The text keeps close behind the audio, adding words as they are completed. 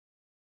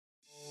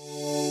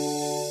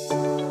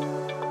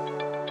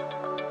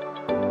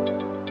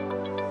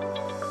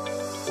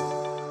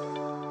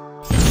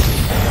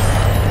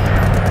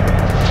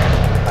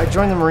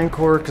joined the Marine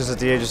Corps because at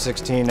the age of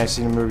 16 I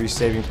seen the movie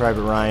Saving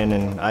Private Ryan,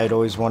 and I had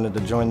always wanted to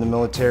join the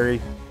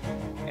military.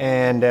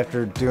 And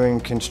after doing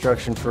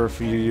construction for a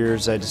few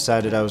years, I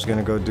decided I was going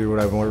to go do what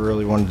I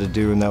really wanted to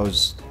do, and that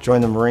was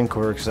join the Marine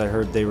Corps because I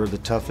heard they were the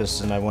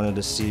toughest and I wanted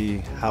to see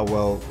how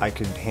well I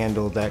could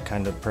handle that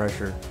kind of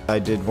pressure. I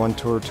did one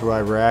tour to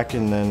Iraq,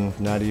 and then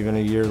not even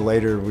a year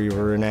later we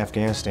were in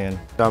Afghanistan.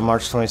 On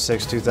March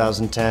 26,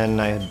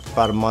 2010, I had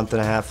about a month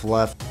and a half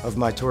left of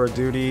my tour of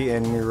duty,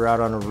 and we were out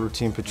on a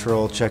routine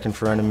patrol checking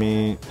for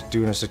enemy,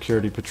 doing a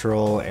security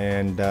patrol,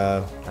 and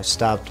I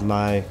stopped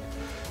my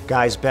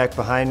guys back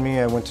behind me.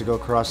 I went to go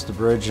cross the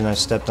bridge and I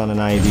stepped on an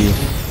IED.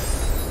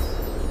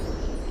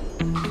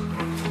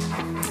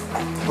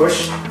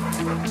 Push.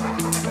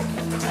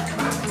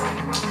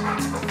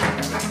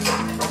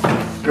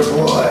 Good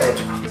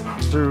boy.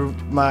 Through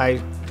my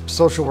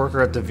social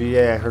worker at the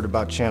VA, I heard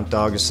about Champ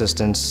Dog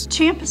Assistance.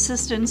 Champ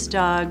Assistance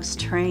Dogs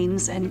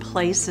trains and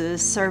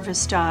places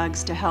service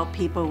dogs to help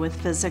people with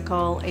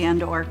physical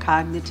and/or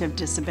cognitive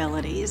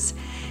disabilities.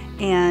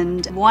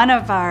 And one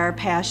of our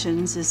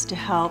passions is to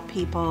help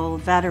people,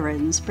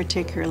 veterans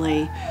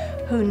particularly,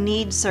 who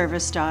need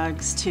service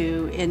dogs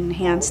to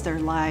enhance their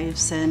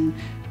lives and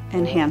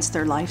enhance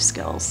their life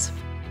skills.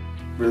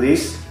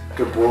 Release.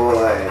 Good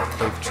boy.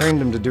 I've trained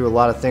him to do a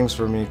lot of things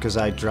for me because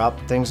I drop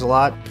things a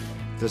lot.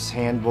 This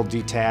hand will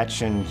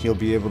detach and he'll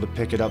be able to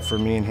pick it up for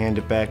me and hand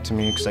it back to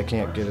me because I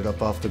can't get it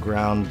up off the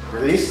ground.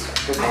 Release.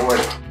 Good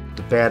boy.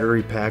 The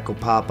battery pack will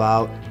pop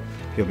out.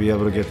 He'll be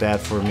able to get that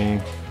for me.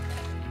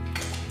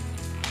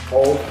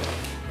 Hold.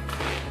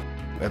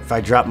 If I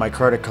drop my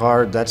credit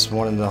card, that's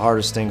one of the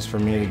hardest things for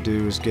me to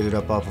do is get it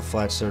up off a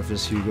flat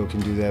surface. Hugo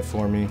can do that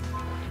for me.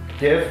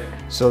 Give.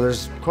 So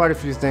there's quite a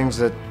few things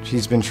that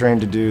he's been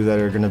trained to do that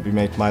are going to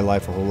make my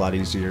life a whole lot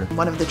easier.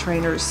 One of the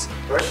trainers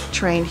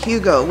trained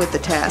Hugo with the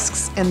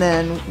tasks, and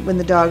then when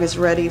the dog is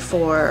ready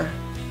for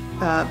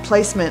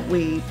placement,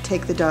 we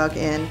take the dog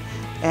in,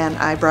 and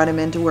I brought him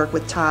in to work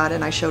with Todd,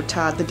 and I showed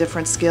Todd the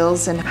different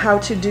skills and how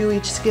to do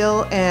each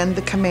skill and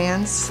the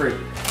commands. Free.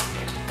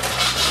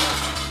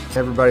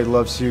 Everybody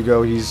loves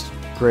Hugo. He's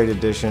a great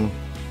addition.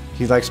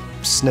 He likes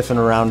sniffing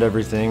around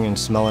everything and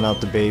smelling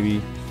out the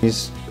baby.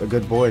 He's a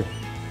good boy.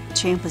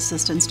 Champ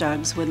Assistance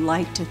Dogs would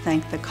like to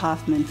thank the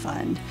Kaufman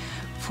Fund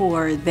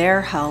for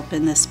their help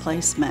in this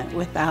placement.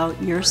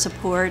 Without your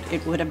support,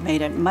 it would have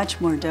made it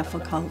much more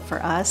difficult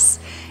for us,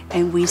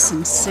 and we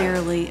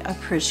sincerely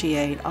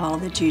appreciate all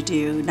that you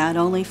do, not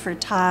only for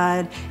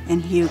Todd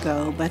and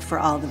Hugo, but for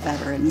all the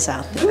veterans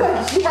out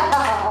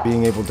there.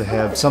 Being able to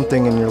have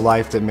something in your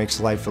life that makes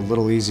life a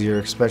little easier,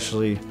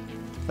 especially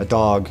a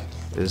dog,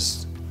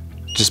 just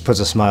puts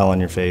a smile on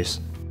your face.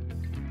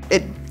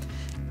 It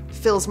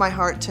fills my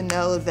heart to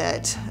know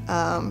that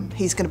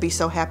he's going to be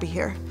so happy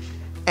here,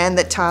 and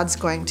that Todd's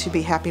going to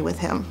be happy with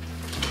him.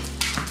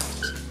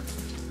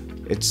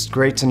 It's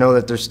great to know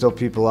that there's still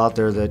people out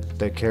there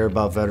that care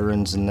about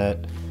veterans, and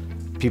that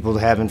people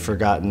haven't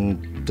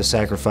forgotten the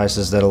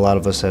sacrifices that a lot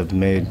of us have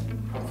made.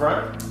 Up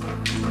front.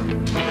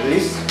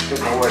 Release. Good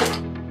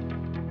boy.